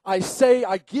manot,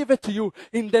 I give it to you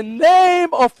in the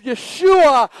name of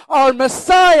Yeshua, our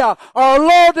Messiah, our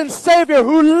Lord and Savior,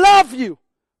 who love you.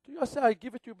 Do you say I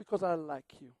give it to you because I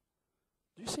like you?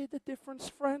 Do you see the difference,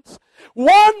 friends?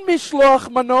 One mishloach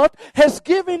manot has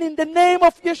given in the name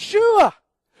of Yeshua.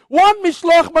 One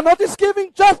mishloach manot is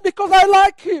giving just because I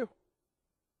like you.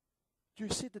 Do you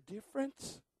see the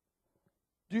difference?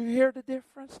 Do you hear the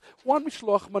difference? One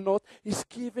mishloach manot is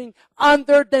giving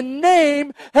under the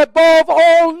name above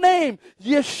all name,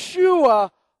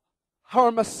 Yeshua,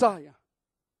 our Messiah.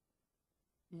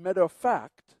 Matter of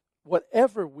fact,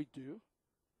 whatever we do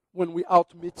when we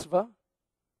out mitzvah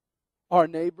our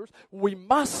neighbors, we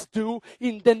must do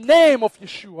in the name of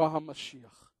Yeshua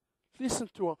HaMashiach. Listen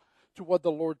to what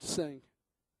the Lord is saying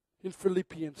in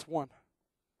Philippians 1.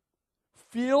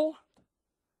 Filled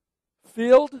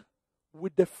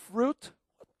with the fruit.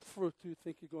 What fruit do you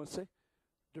think you're going to say?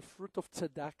 The fruit of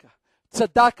tzedakah.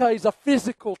 Tzedakah is a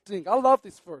physical thing. I love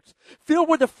this verse. Filled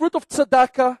with the fruit of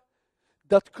tzedakah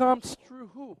that comes through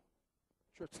who?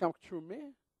 Sure, it's come through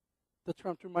me? That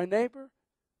comes through my neighbor?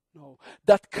 No.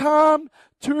 That come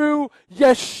through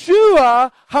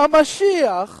Yeshua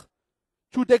HaMashiach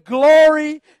to the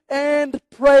glory and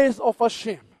praise of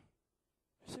Hashem.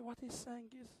 You see what he's saying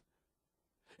is?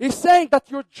 He's saying that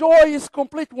your joy is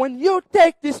complete when you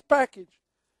take this package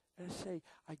and say,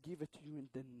 I give it to you in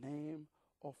the name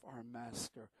of our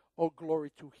Master. Oh,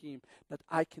 glory to him that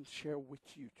I can share with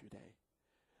you today.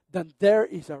 Then there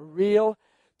is a real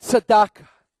tzedakah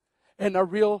and a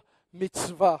real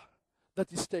mitzvah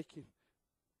that is taken.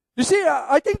 You see,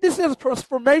 I think this is a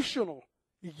transformational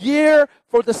year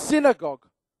for the synagogue.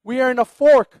 We are in a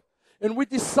fork, and we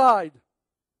decide.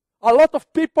 A lot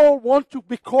of people want to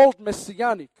be called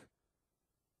Messianic,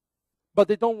 but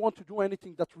they don't want to do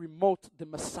anything that remote the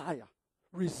Messiah,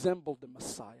 resemble the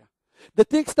Messiah. The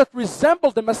things that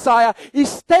resemble the Messiah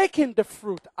is taking the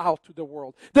fruit out to the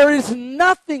world. There is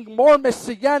nothing more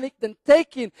Messianic than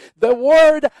taking the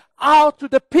word out to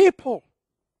the people.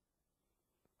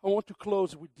 I want to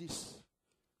close with this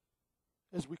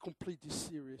as we complete this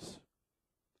series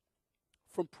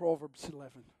from Proverbs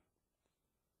 11.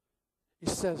 It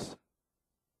says,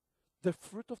 the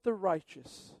fruit of the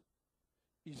righteous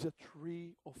is a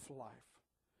tree of life,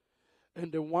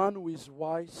 and the one who is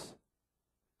wise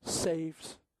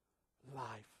saves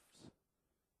lives.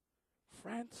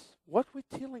 Friends, what we're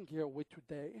dealing here with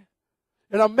today,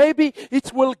 and maybe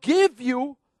it will give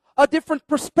you a different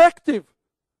perspective.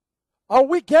 Are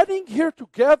we getting here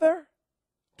together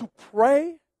to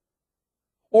pray?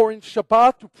 Or in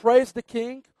Shabbat to praise the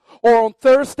King? Or on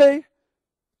Thursday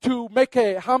to make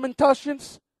a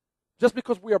Hamantashians just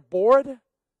because we are bored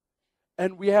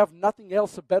and we have nothing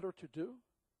else better to do?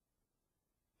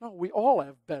 No, we all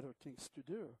have better things to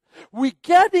do. We're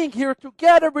getting here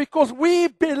together because we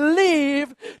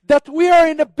believe that we are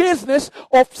in the business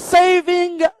of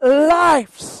saving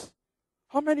lives.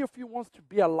 How many of you want to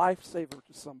be a lifesaver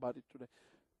to somebody today?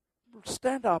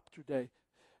 Stand up today.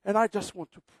 And I just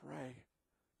want to pray.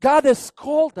 God has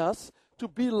called us to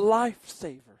be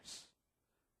lifesavers.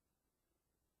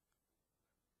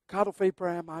 God of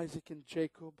Abraham, Isaac, and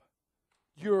Jacob,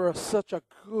 you are such a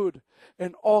good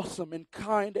and awesome and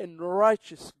kind and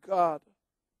righteous God.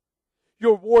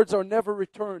 Your words are never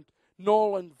returned,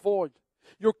 null and void.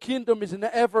 Your kingdom is an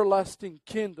everlasting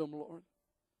kingdom, Lord.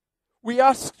 We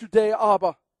ask today,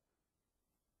 Abba,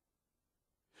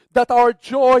 that our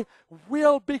joy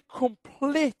will be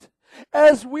complete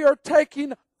as we are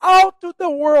taking out to the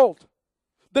world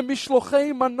the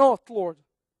mishlochei manot, Lord.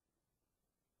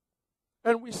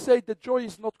 And we say the joy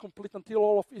is not complete until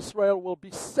all of Israel will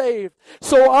be saved.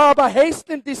 So Abba,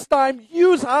 hasten this time.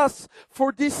 Use us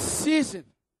for this season.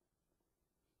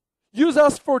 Use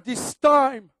us for this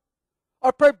time. I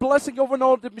pray blessing over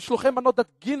all the Mishluchei Manot that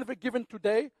given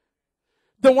today.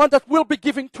 The one that will be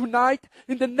given tonight.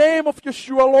 In the name of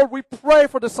Yeshua, Lord, we pray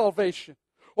for the salvation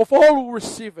of all who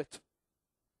receive it.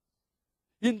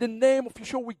 In the name of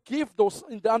Yeshua, we give those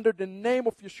under the name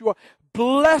of Yeshua.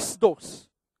 Bless those.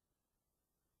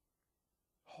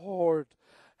 Lord,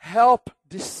 help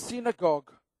this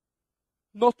synagogue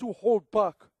not to hold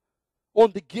back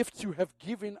on the gifts you have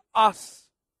given us.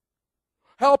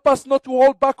 Help us not to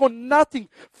hold back on nothing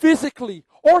physically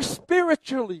or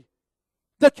spiritually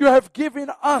that you have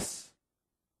given us.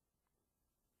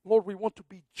 Lord, we want to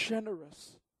be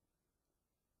generous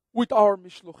with our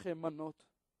Mishluchei Manot.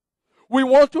 We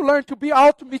want to learn to be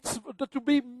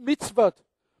mitzvah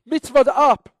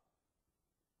up.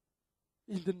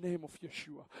 In the name of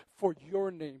Yeshua, for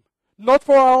your name, not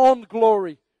for our own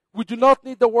glory. We do not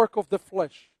need the work of the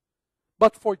flesh,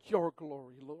 but for your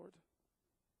glory, Lord.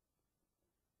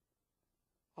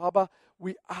 Abba,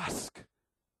 we ask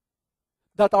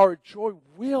that our joy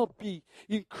will be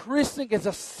increasing as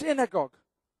a synagogue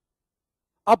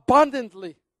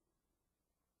abundantly.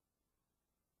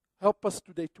 Help us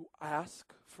today to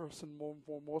ask, first and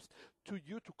foremost, to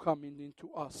you to come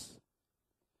into us.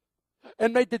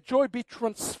 And may the joy be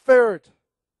transferred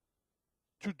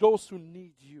to those who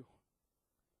need you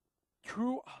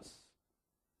through us.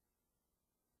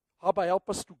 Abba, help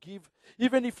us to give,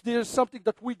 even if there is something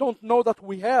that we don't know that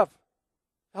we have.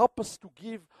 Help us to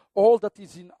give all that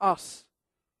is in us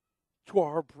to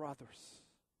our brothers.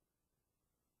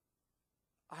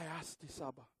 I ask this,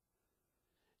 Abba,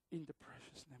 in the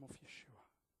precious name of Yeshua.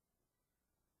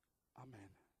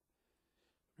 Amen.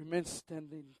 Remain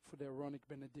standing for the Aaronic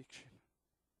benediction.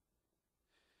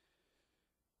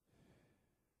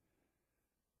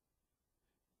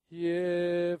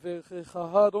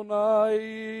 Yevechecha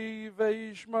Adonai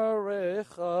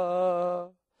veishmarecha.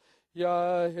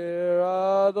 Yaher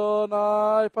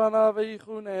Adonai panav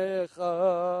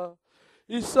veichunecha.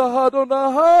 Yisa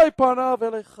Adonai panav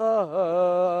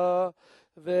elecha.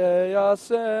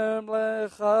 Veyasem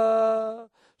lecha.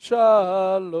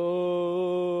 Shalom.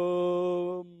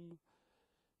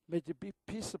 May there be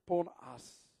peace upon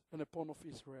us and upon of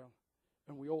Israel.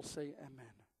 And we all say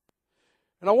amen.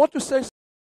 And I want to say